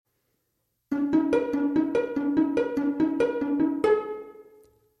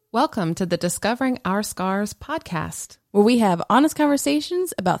Welcome to the Discovering Our Scars podcast, where we have honest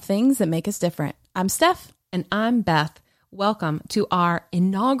conversations about things that make us different. I'm Steph. And I'm Beth. Welcome to our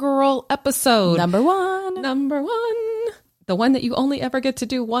inaugural episode. Number one. The one that you only ever get to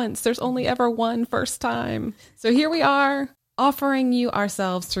do once. There's only ever one first time. So here we are, offering you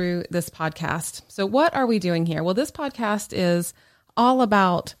ourselves through this podcast. So what are we doing here? Well, this podcast is all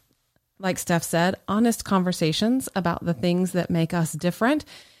about, like Steph said, honest conversations about the things that make us different.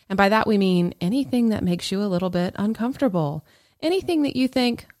 And by that, we mean anything that makes you a little bit uncomfortable. Anything that you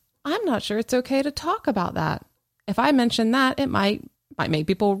think, I'm not sure it's okay to talk about that. If I mention that, it might make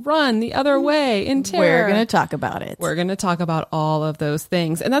people run the other way in terror. We're going to talk about it. We're going to talk about all of those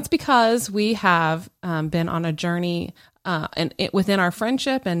things. And that's because we have been on a journey within our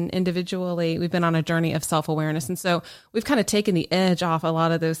friendship and individually, we've been on a journey of self-awareness. And so we've kind of taken the edge off a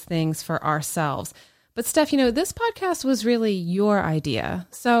lot of those things for ourselves. But Steph, this podcast was really your idea.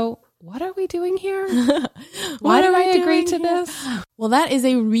 So what are we doing here? Why do I agree to this? Well, that is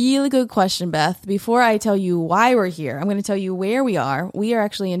a really good question, Beth. Before I tell you why we're here, I'm going to tell you where we are. We are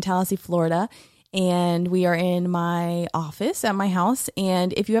actually in Tallahassee, Florida, and we are in my office at my house.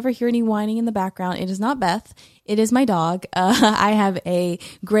 And if you ever hear any whining in the background, it is not Beth. It is my dog. I have a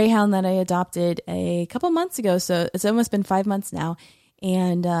greyhound that I adopted a couple months ago. So it's almost been 5 months now.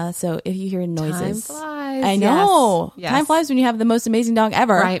 And so if you hear noises, time flies. I know. Yes. Time flies when you have the most amazing dog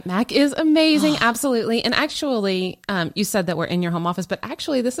ever. Right. Mac is amazing. Absolutely. And actually, you said that we're in your home office, but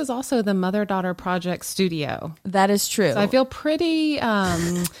actually this is also the Mother-Daughter Project studio. That is true. So I feel pretty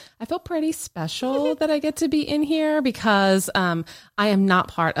special that I get to be in here because I am not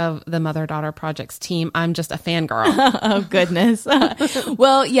part of the Mother-Daughter Project's team. I'm just a fangirl. Oh, goodness.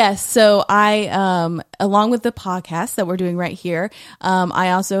 Well, yes. So I, along with the podcast that we're doing right here,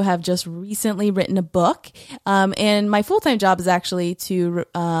 I also have just recently written a book. And my full-time job is actually to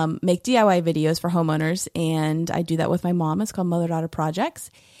make DIY videos for homeowners. And I do that with my mom. It's called Mother-Daughter Projects.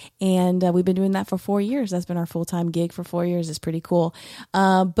 And we've been doing that for 4 years. That's been our full-time gig for 4 years. It's pretty cool.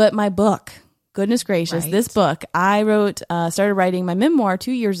 But my book, goodness gracious, right. This book, I started writing my memoir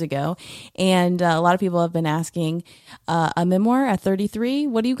 2 years ago. And a lot of people have been asking, a memoir at 33,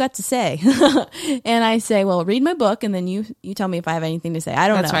 what do you got to say? And I say, well, read my book and then you tell me if I have anything to say. I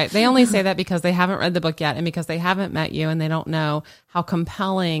don't know. That's right. They only say that because they haven't read the book yet and because they haven't met you and they don't know how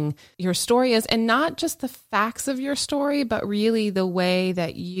compelling your story is. And not just the facts of your story, but really the way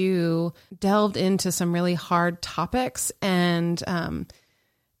that you delved into some really hard topics. And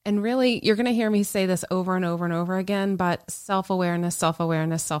really, you're going to hear me say this over and over and over again, but self-awareness,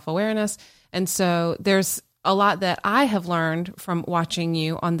 self-awareness, self-awareness. And so there's a lot that I have learned from watching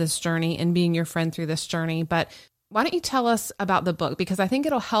you on this journey and being your friend through this journey. But why don't you tell us about the book? Because I think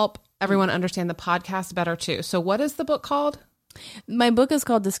it'll help everyone understand the podcast better too. So what is the book called? My book is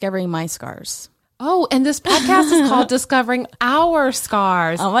called Discovering My Scars. Oh, and this podcast is called Discovering Our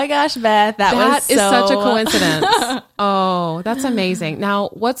Scars. Oh my gosh, Beth, that is such a coincidence. Oh, that's amazing. Now,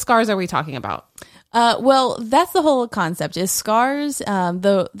 what scars are we talking about? Well, that's the whole concept is scars.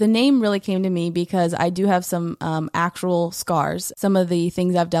 The name really came to me because I do have some actual scars. Some of the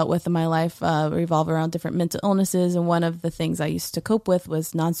things I've dealt with in my life revolve around different mental illnesses. And one of the things I used to cope with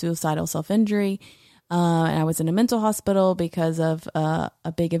was non-suicidal self-injury. And I was in a mental hospital because of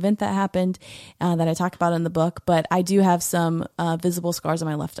a big event that happened that I talk about in the book. But I do have some visible scars on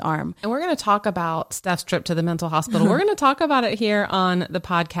my left arm. And we're going to talk about Steph's trip to the mental hospital. We're going to talk about it here on the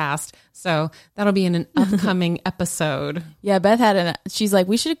podcast. So that'll be in an upcoming episode. Yeah, Beth she's like,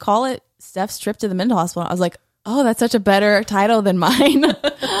 we should call it Steph's trip to the mental hospital. I was like, oh, that's such a better title than mine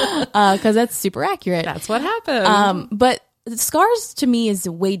because that's super accurate. That's what happened. But scars to me is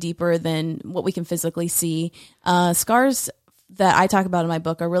way deeper than what we can physically see. Scars that I talk about in my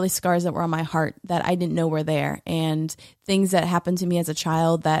book are really scars that were on my heart that I didn't know were there, and things that happened to me as a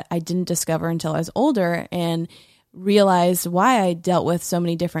child that I didn't discover until I was older and realized why I dealt with so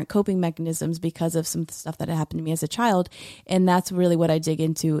many different coping mechanisms because of some stuff that had happened to me as a child. And that's really what I dig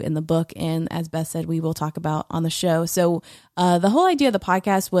into in the book. And as Beth said, we will talk about on the show. So the whole idea of the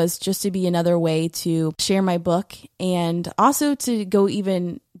podcast was just to be another way to share my book and also to go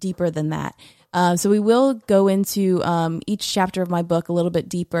even deeper than that. So we will go into each chapter of my book a little bit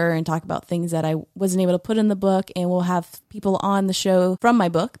deeper and talk about things that I wasn't able to put in the book. And we'll have people on the show from my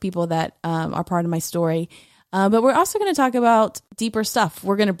book, people that are part of my story. But we're also going to talk about deeper stuff.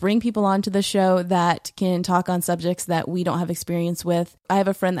 We're going to bring people onto the show that can talk on subjects that we don't have experience with. I have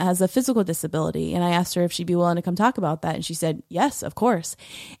a friend that has a physical disability, and I asked her if she'd be willing to come talk about that. And she said, yes, of course.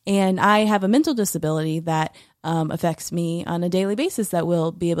 And I have a mental disability that affects me on a daily basis that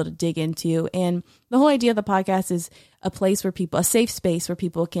we'll be able to dig into. And the whole idea of the podcast is a place where people, a safe space where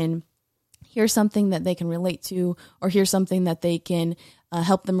people can hear something that they can relate to, or hear something that they can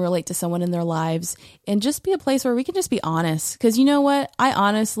help them relate to someone in their lives, and just be a place where we can just be honest. Because you know what? I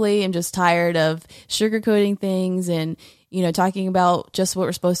honestly am just tired of sugarcoating things and, talking about just what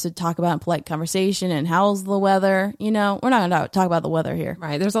we're supposed to talk about in polite conversation and how's the weather. We're not going to talk about the weather here.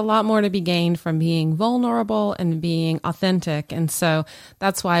 Right. There's a lot more to be gained from being vulnerable and being authentic. And so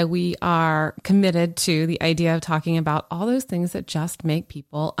that's why we are committed to the idea of talking about all those things that just make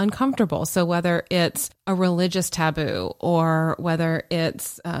people uncomfortable. So whether it's a religious taboo, or whether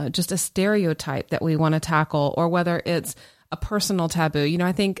it's just a stereotype that we want to tackle, or whether it's a personal taboo.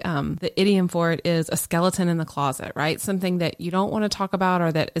 I think the idiom for it is a skeleton in the closet, right? Something that you don't want to talk about, or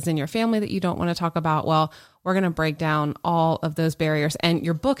that is in your family that you don't want to talk about. Well, we're going to break down all of those barriers. And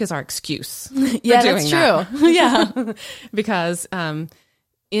your book is our excuse. Yeah, that's true. Yeah. Because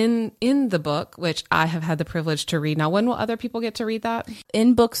in the book, which I have had the privilege to read. Now, when will other people get to read that?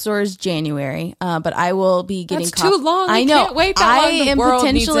 In bookstores, January. But I will be getting. That's too long. I know. Can't wait that long. The world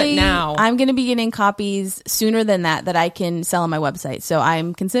needs it now. I'm going to be getting copies sooner than that I can sell on my website. So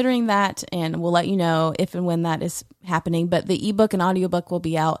I'm considering that, and we'll let you know if and when that is happening. But the ebook and audiobook will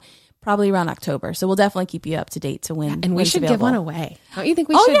be out probably around October. So we'll definitely keep you up to date to when. And we should give one away. Don't you think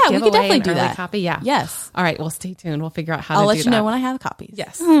we should give we could away definitely an do early that. Copy? Yeah. Yes. All right. Well, stay tuned. We'll figure out how I'll to do that. let you know when I have copies.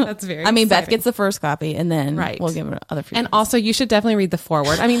 Yes. That's very exciting. Beth gets the first copy, and then we'll give it other. And also, you should definitely read the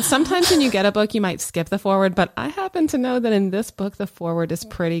foreword. I mean, sometimes when you get a book, you might skip the foreword, but I happen to know that in this book, the foreword is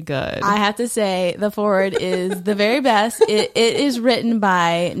pretty good. I have to say, the foreword is the very best. It is written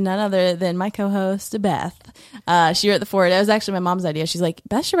by none other than my co-host, Beth. She wrote the foreword. It was actually my mom's idea. She's like,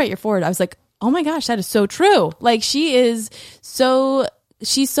 Beth should write your foreword. I was like, oh my gosh, that is so true. Like, she's so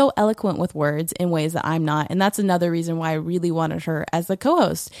eloquent with words in ways that I'm not. And that's another reason why I really wanted her as the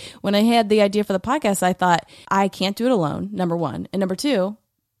co-host. When I had the idea for the podcast, I thought, I can't do it alone, number one. And number two,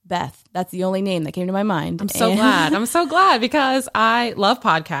 Beth. That's the only name that came to my mind. I'm so glad. I'm so glad, because I love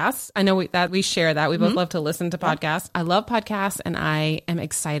podcasts. I know we share that. We both love to listen to podcasts. I love podcasts, and I am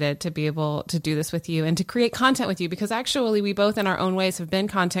excited to be able to do this with you and to create content with you, because actually we both in our own ways have been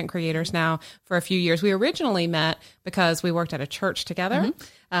content creators now for a few years. We originally met because we worked at a church together.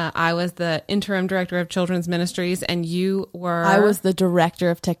 I was the interim director of children's ministries, and you were... I was the director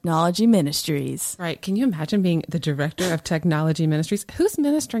of technology ministries. Right. Can you imagine being the director of technology ministries? Who's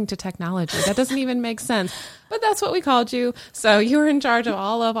ministering to technology? That doesn't even make sense. But that's what we called you. So you were in charge of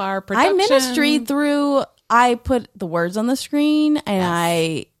all of our production. I ministry through... I put the words on the screen, and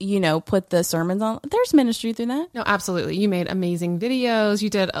I, put the sermons on. There's ministry through that. No, absolutely. You made amazing videos.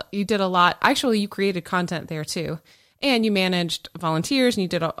 You did a lot. Actually, you created content there too. And you managed volunteers, and you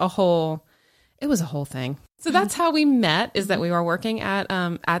did a whole thing. So that's how we met, is that we were working at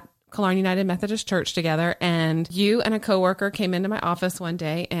Killearn United Methodist Church together. And you and a coworker came into my office one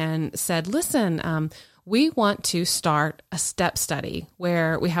day and said, listen, we want to start a step study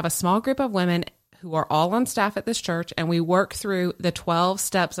where we have a small group of women who are all on staff at this church, and we work through the 12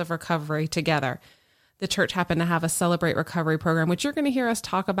 steps of recovery together. The church happened to have a Celebrate Recovery program, which you're going to hear us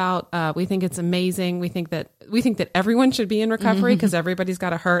talk about. We think it's amazing. We think that everyone should be in recovery, because everybody's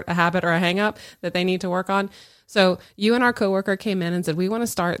got a hurt, a habit, or a hang up that they need to work on. So you and our coworker came in and said, we want to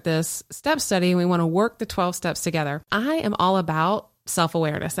start this step study, and we want to work the 12 steps together. I am all about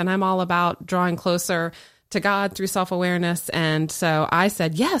self-awareness, and I'm all about drawing closer to God through self-awareness. And so I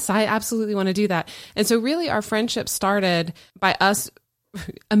said, yes, I absolutely want to do that. And so really our friendship started by us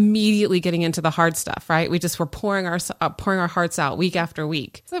immediately getting into the hard stuff, right? We just were pouring our hearts out week after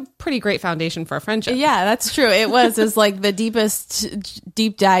week. It's a pretty great foundation for a friendship. Yeah, that's true. It was. It's like the deepest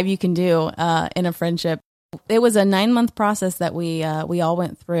deep dive you can do in a friendship. It was a 9-month process that we all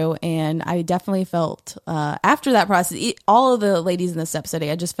went through, and I definitely felt after that process, all of the ladies in the step study,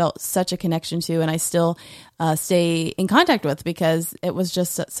 I just felt such a connection to, and I still stay in contact with, because it was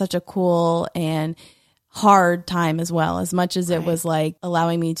just such a cool and hard time as well. As much as it was like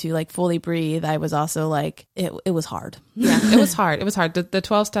allowing me to like fully breathe, I was also like it was hard. Yeah, it was hard. It was hard. The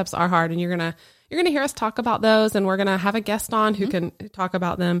 12 steps are hard, and you're gonna hear us talk about those, and we're gonna have a guest on who can talk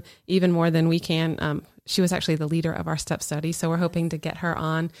about them even more than we can. She was actually the leader of our step study, so we're hoping to get her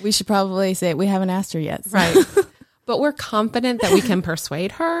on. We should probably say we haven't asked her yet, right? But we're confident that we can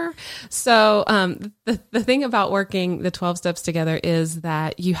persuade her. So the thing about working the 12 steps together is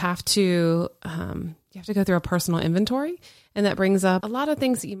that you have to go through a personal inventory, and that brings up a lot of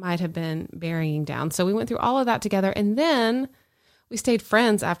things that you might have been burying down. So we went through all of that together, and then we stayed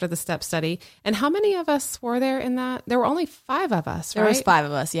friends after the step study. And how many of us were there in that? There were only 5 of us, right? There was 5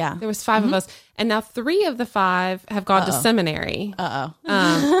 of us, yeah. There was 5 of us. And now 3 of the 5 have gone to seminary.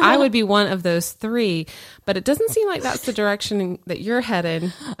 I would be one of those 3, but it doesn't seem like that's the direction that you're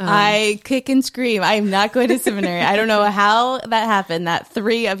headed. I kick and scream. I am not going to seminary. I don't know how that happened, that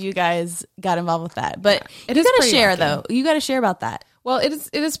 3 of you guys got involved with that. But It you is got to pretty share, lucky. though. You got to share about that. Well, it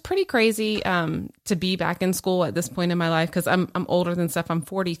is pretty crazy to be back in school at this point in my life because I'm older than Steph. I'm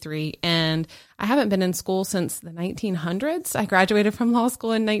 43, and I haven't been in school since the 1900s. I graduated from law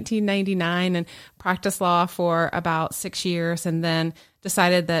school in 1999 and practiced law for about 6 years, and then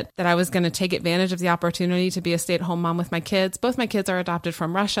decided that I was going to take advantage of the opportunity to be a stay-at-home mom with my kids. Both my kids are adopted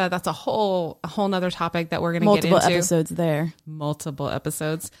from Russia. That's a whole nother topic that we're going to get into. Multiple episodes there. Multiple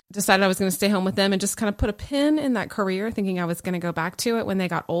episodes. Decided I was going to stay home with them and just kind of put a pin in that career, thinking I was going to go back to it when they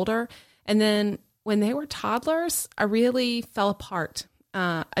got older. And then when they were toddlers, I really fell apart.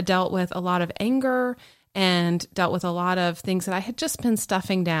 I dealt with a lot of anger and dealt with a lot of things that I had just been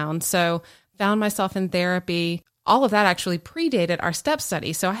stuffing down. So found myself in therapy. All of that actually predated our step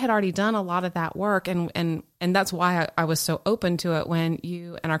study. So I had already done a lot of that work. And that's why I was so open to it when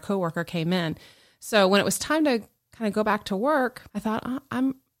you and our coworker came in. So when it was time to kind of go back to work, I thought,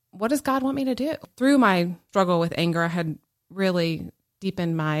 what does God want me to do? Through my struggle with anger, I had really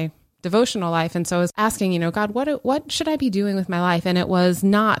deepened my devotional life. And so I was asking, God, what should I be doing with my life? And it was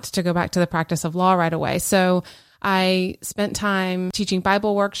not to go back to the practice of law right away. So I spent time teaching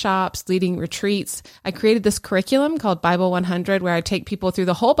Bible workshops, leading retreats. I created this curriculum called Bible 100, where I take people through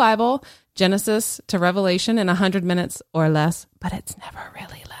the whole Bible, Genesis to Revelation, in 100 minutes or less, but it's never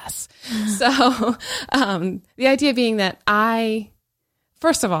really less. So the idea being that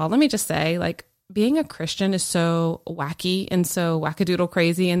first of all, let me just say, being a Christian is so wacky and so wackadoodle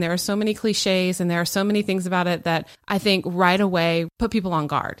crazy. And there are so many cliches and there are so many things about it that I think right away put people on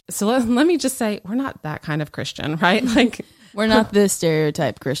guard. So let me just say, we're not that kind of Christian, right? We're not the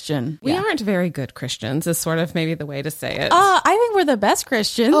stereotype Christian. We aren't very good Christians is sort of maybe the way to say it. I think we're the best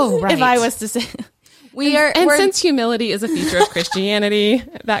Christians. Oh, right. If I was to say. Since humility is a feature of Christianity,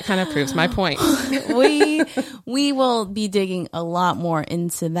 that kind of proves my point. we will be digging a lot more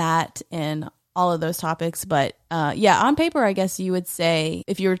into that and all of those topics. But on paper, I guess you would say,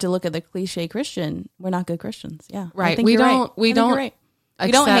 if you were to look at the cliche Christian, we're not good Christians. Yeah. Right. We don't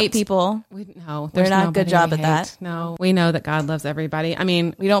hate people. They're not a good job at that. No, we know that God loves everybody. I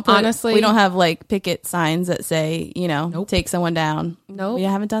mean, we don't have picket signs that say, take someone down. Nope. We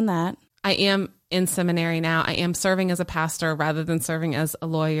haven't done that. I am in seminary now. I am serving as a pastor rather than serving as a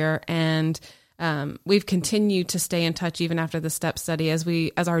lawyer. And we've continued to stay in touch even after the step study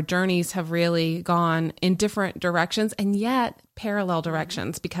as our journeys have really gone in different directions and yet parallel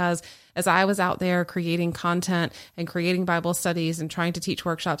directions, because as I was out there creating content and creating Bible studies and trying to teach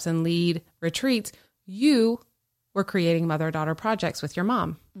workshops and lead retreats, you were creating mother-daughter projects with your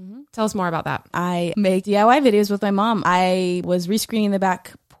mom. Mm-hmm. Tell us more about that. I make DIY videos with my mom. I was rescreening the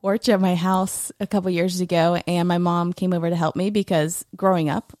back porch at my house a couple years ago, and my mom came over to help me because growing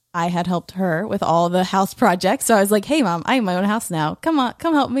up, I had helped her with all the house projects. So I was like, hey, Mom, I have my own house now. Come on,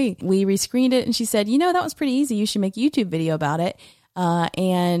 come help me. We rescreened it. And she said, that was pretty easy. You should make a YouTube video about it.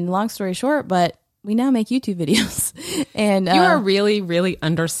 And long story short, but we now make YouTube videos. And you are really, really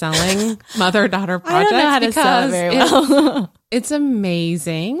underselling mother-daughter projects. I don't know how to sell it very well. It's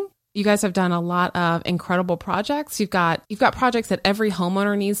amazing. You guys have done a lot of incredible projects. You've got projects that every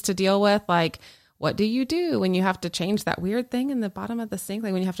homeowner needs to deal with, like, what do you do when you have to change that weird thing in the bottom of the sink?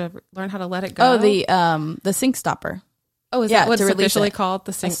 Like when you have to learn how to let it go? Oh, the sink stopper. Oh, is that what it's officially called?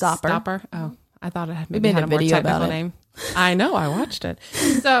 The sink stopper? Oh, I thought it had maybe had a more technical name. I know, I watched it.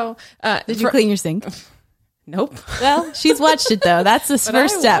 So did you clean your sink? Nope. Well, she's watched it though. That's the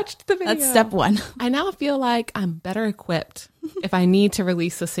first step. That's step 1. I now feel like I'm better equipped if I need to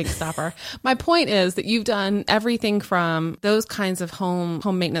release a sink stopper. My point is that you've done everything from those kinds of home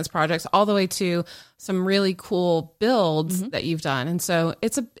maintenance projects all the way to some really cool builds that you've done. And so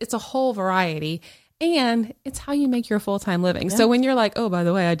it's a whole variety. And it's how you make your full-time living. Yeah. So when you're like, oh, by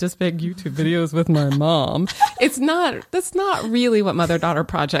the way, I just make YouTube videos with my mom, that's not really what Mother-Daughter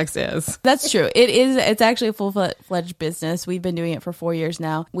Projects is. That's true. It's actually a full-fledged business. We've been doing it for 4 years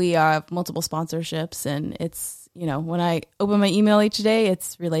now. We have multiple sponsorships, and it's, when I open my email each day,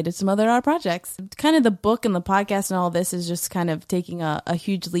 it's related to Mother-Daughter Projects. Kind of the book and the podcast and all this is just kind of taking a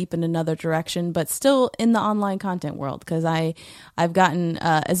huge leap in another direction, but still in the online content world, because I've gotten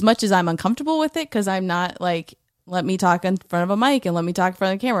as much as I'm uncomfortable with it, because I'm not like let me talk in front of a mic and let me talk in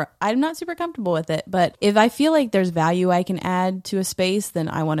front of the camera. I'm not super comfortable with it, but if I feel like there's value I can add to a space, then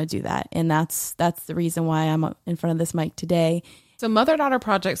I want to do that. And that's the reason why I'm in front of this mic today. So Mother-Daughter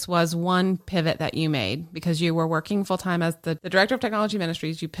Projects was one pivot that you made because you were working full-time as the Director of Technology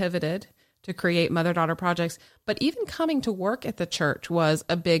Ministries. You pivoted to create Mother-Daughter Projects, but even coming to work at the church was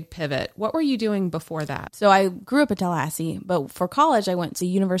a big pivot. What were you doing before that? So I grew up in Tallahassee, but for college, I went to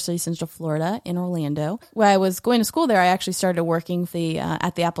University of Central Florida in Orlando. When I was going to school there, I actually started working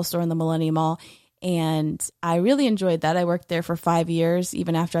at the Apple Store in the Millennium Mall, and I really enjoyed that. I worked there for 5 years.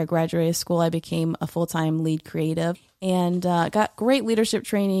 Even after I graduated school, I became a full-time lead creative and got great leadership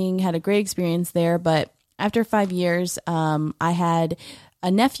training, had a great experience there. But after 5 years, I had a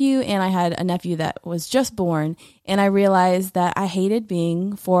nephew, and I had a nephew that was just born. And I realized that I hated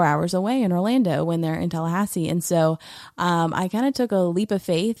being 4 hours away in Orlando when they're in Tallahassee. And so I kind of took a leap of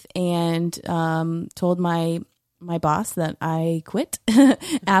faith and told my boss that I quit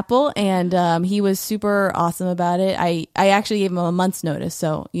Apple, and he was super awesome about it. I actually gave him a month's notice,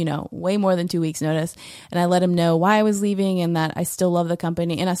 so, way more than 2 weeks notice. And I let him know why I was leaving and that I still love the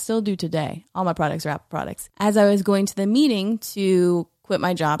company, and I still do today. All my products are Apple products. As I was going to the meeting to quit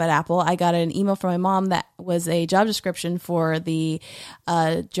my job at Apple, I got an email from my mom that was a job description for the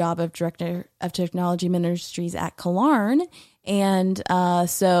job of Director of Technology Ministries at Klarna. And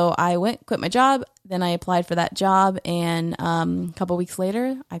so I quit my job, then I applied for that job, and a couple weeks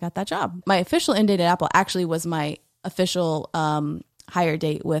later, I got that job. My official end date at Apple actually was my official hire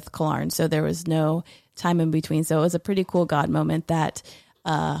date with Klarna, so there was no time in between. So it was a pretty cool God moment that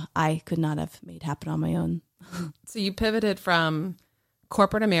I could not have made happen on my own. So you pivoted from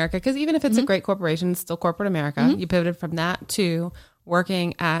corporate America, because even if it's a great corporation, it's still corporate America. You pivoted from that to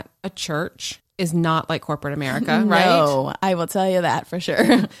working at a church. Is not like corporate America, right? No, I will tell you that for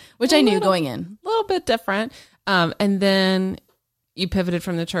sure, which I knew going in. A little bit different. And then you pivoted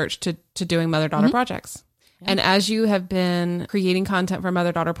from the church to doing Mother-Daughter Projects. Yeah. And as you have been creating content for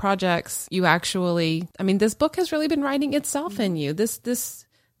Mother-Daughter Projects, you actually, this book has really been writing itself in you. This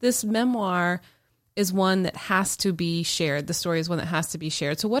memoir is one that has to be shared. The story is one that has to be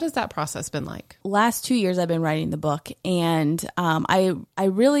shared. So what has that process been like? Last 2 years I've been writing the book, and I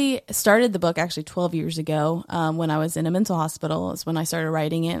really started the book actually 12 years ago when I was in a mental hospital is when I started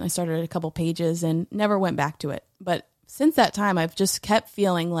writing it, and I started a couple pages and never went back to it. But since that time, I've just kept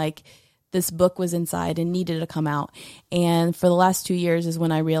feeling like this book was inside and needed to come out. And for the last 2 years is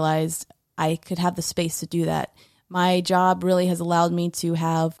when I realized I could have the space to do that. My job really has allowed me to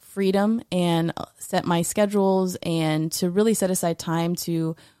have freedom and set my schedules and to really set aside time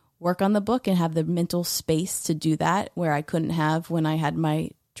to work on the book and have the mental space to do that where I couldn't have when I had my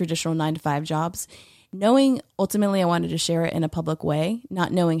traditional 9-to-5 jobs. Knowing ultimately I wanted to share it in a public way,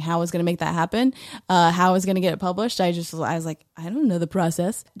 not knowing how I was going to make that happen, how I was going to get it published. I was like, I don't know the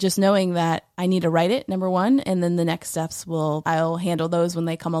process. Just knowing that I need to write it, number one, and then the next steps I'll handle those when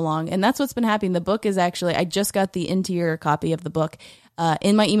they come along. And that's what's been happening. The book is actually, I just got the interior copy of the book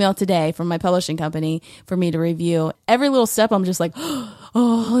in my email today from my publishing company for me to review. Every little step, I'm just like,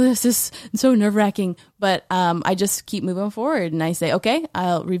 oh, this is so nerve-wracking. But I just keep moving forward, and I say, okay,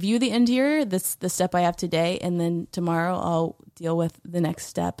 I'll review the interior, the step I have today, and then tomorrow I'll deal with the next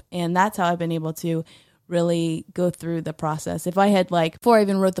step. And that's how I've been able to really go through the process. If I had before I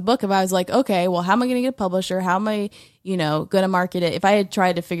even wrote the book, if I was like, okay, well, how am I going to get a publisher? How am I, going to market it? If I had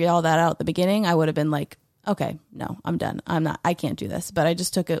tried to figure all that out at the beginning, I would have been like, okay, no, I'm done. I can't do this. But I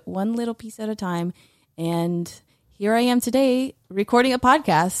just took it one little piece at a time. And here I am today recording a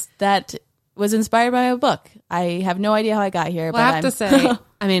podcast that was inspired by a book. I have no idea how I got here. Well, I have to say,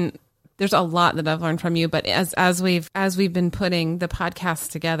 there's a lot that I've learned from you, but as we've been putting the podcast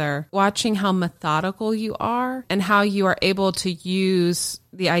together, watching how methodical you are and how you are able to use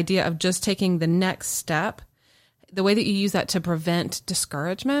the idea of just taking the next step, the way that you use that to prevent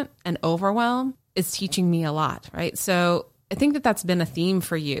discouragement and overwhelm is teaching me a lot, right? So I think that that's been a theme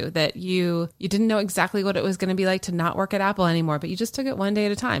for you, that you didn't know exactly what it was going to be like to not work at Apple anymore, but you just took it one day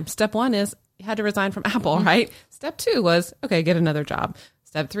at a time. Step one is you had to resign from Apple, right? Step two was, okay, get another job.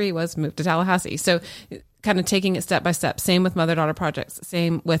 Step three was move to Tallahassee. So kind of taking it step by step. Same with Mother-Daughter Projects.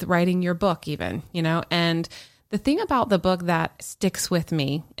 Same with writing your book even, and the thing about the book that sticks with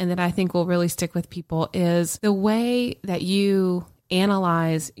me and that I think will really stick with people is the way that you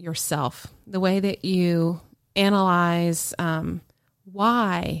analyze yourself, the way that you analyze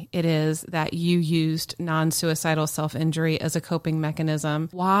why it is that you used non-suicidal self-injury as a coping mechanism,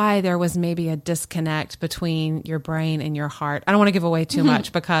 why there was maybe a disconnect between your brain and your heart. I don't want to give away too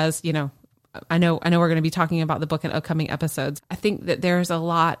much because, I know we're going to be talking about the book in upcoming episodes. I think that there's a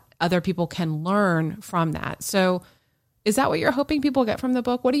lot other people can learn from that. So is that what you're hoping people get from the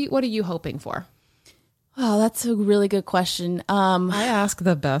book? What are you hoping for? Oh, that's a really good question. I ask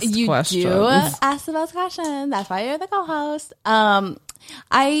the best questions. You do ask the best questions. That's why you're the co-host.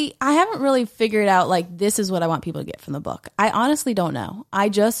 I haven't really figured out like this is what I want people to get from the book. I honestly don't know. I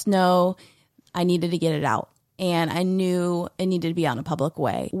just know I needed to get it out, and I knew it needed to be out in a public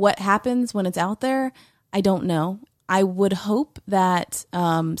way. What happens when it's out there, I don't know. I would hope that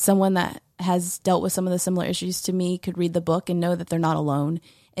someone that has dealt with some of the similar issues to me could read the book and know that they're not alone,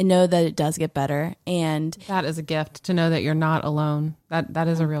 and know that it does get better. And that is a gift, to know that you're not alone. That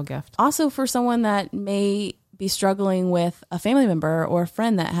is a real gift. Also for someone that may be struggling with a family member or a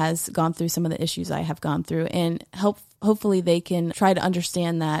friend that has gone through some of the issues I have gone through, and hopefully they can try to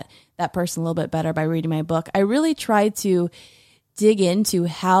understand that person a little bit better by reading my book. I really tried to dig into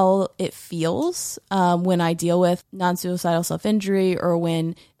how it feels when I deal with non-suicidal self-injury, or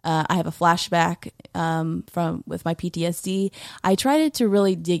when I have a flashback with my PTSD. I tried to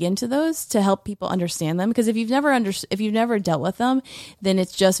really dig into those to help people understand them, because if you've never dealt with them, then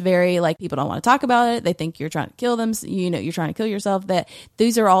it's just very like people don't want to talk about it. They think you're trying to kill them. You're trying to kill yourself. That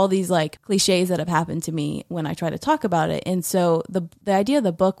these are all these like cliches that have happened to me when I try to talk about it. And so the idea of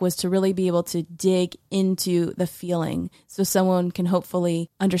the book was to really be able to dig into the feeling, so someone can hopefully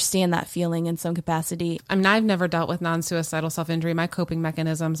understand that feeling in some capacity. I mean, I've never dealt with non-suicidal self-injury. My coping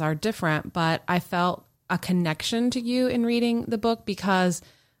mechanisms are different, but I felt a connection to you in reading the book, because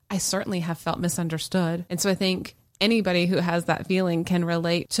I certainly have felt misunderstood. And so I think anybody who has that feeling can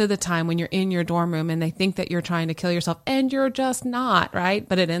relate to the time when you're in your dorm room and they think that you're trying to kill yourself, and you're just not, right?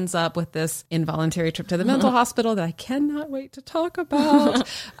 But it ends up with this involuntary trip to the mental hospital that I cannot wait to talk about.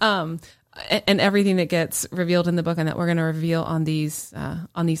 And everything that gets revealed in the book, and that we're going to reveal on these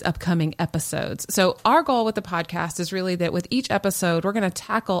upcoming episodes. So our goal with the podcast is really that with each episode, we're going to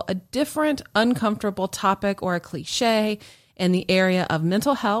tackle a different uncomfortable topic or a cliche in the area of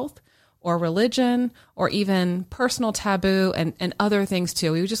mental health or religion or even personal taboo and other things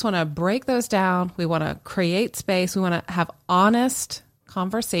too. We just want to break those down. We want to create space. We want to have honest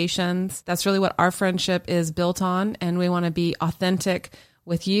conversations. That's really what our friendship is built on. And we want to be authentic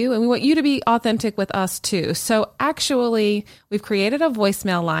with you, and we want you to be authentic with us too. So actually, we've created a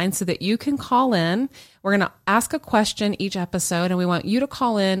voicemail line so that you can call in. We're going to ask a question each episode, and we want you to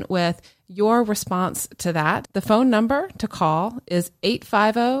call in with your response to that. The phone number to call is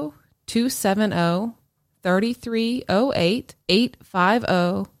 850-270-3308,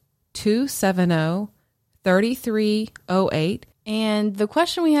 850-270-3308. And the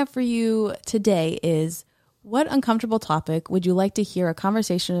question we have for you today is, what uncomfortable topic would you like to hear a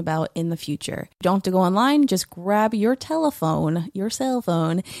conversation about in the future? You don't have to go online. Just grab your cell phone,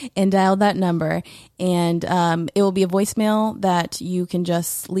 and dial that number. And it will be a voicemail that you can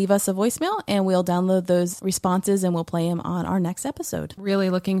just leave us a voicemail, and we'll download those responses and we'll play them on our next episode.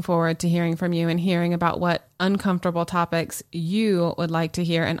 Really looking forward to hearing from you and hearing about what uncomfortable topics you would like to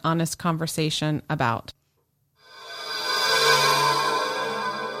hear an honest conversation about.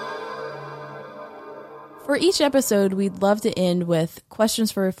 For each episode, we'd love to end with questions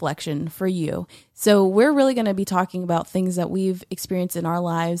for reflection for you. So we're really going to be talking about things that we've experienced in our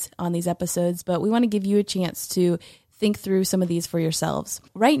lives on these episodes, but we want to give you a chance to think through some of these for yourselves.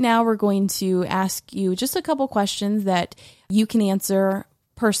 Right now, we're going to ask you just a couple questions that you can answer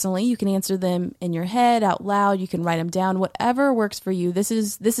personally. You can answer them in your head, out loud. You can write them down, whatever works for you. This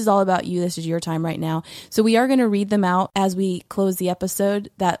is all about you. This is your time right now. So we are going to read them out as we close the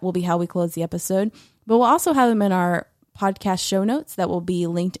episode. That will be how we close the episode. But we'll also have them in our podcast show notes that will be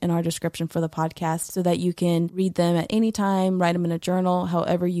linked in our description for the podcast, so that you can read them at any time, write them in a journal,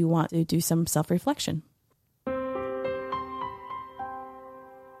 however you want to do some self-reflection.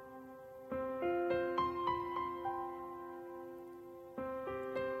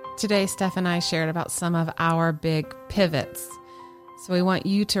 Today, Steph and I shared about some of our big pivots. So we want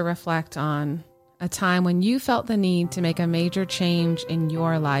you to reflect on a time when you felt the need to make a major change in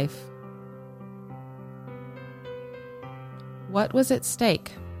your life. What was at stake?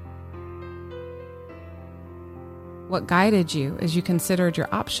 What guided you as you considered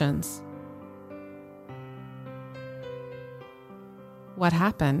your options? What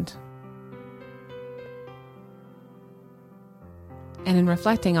happened? And in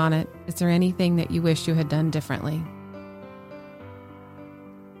reflecting on it, is there anything that you wish you had done differently?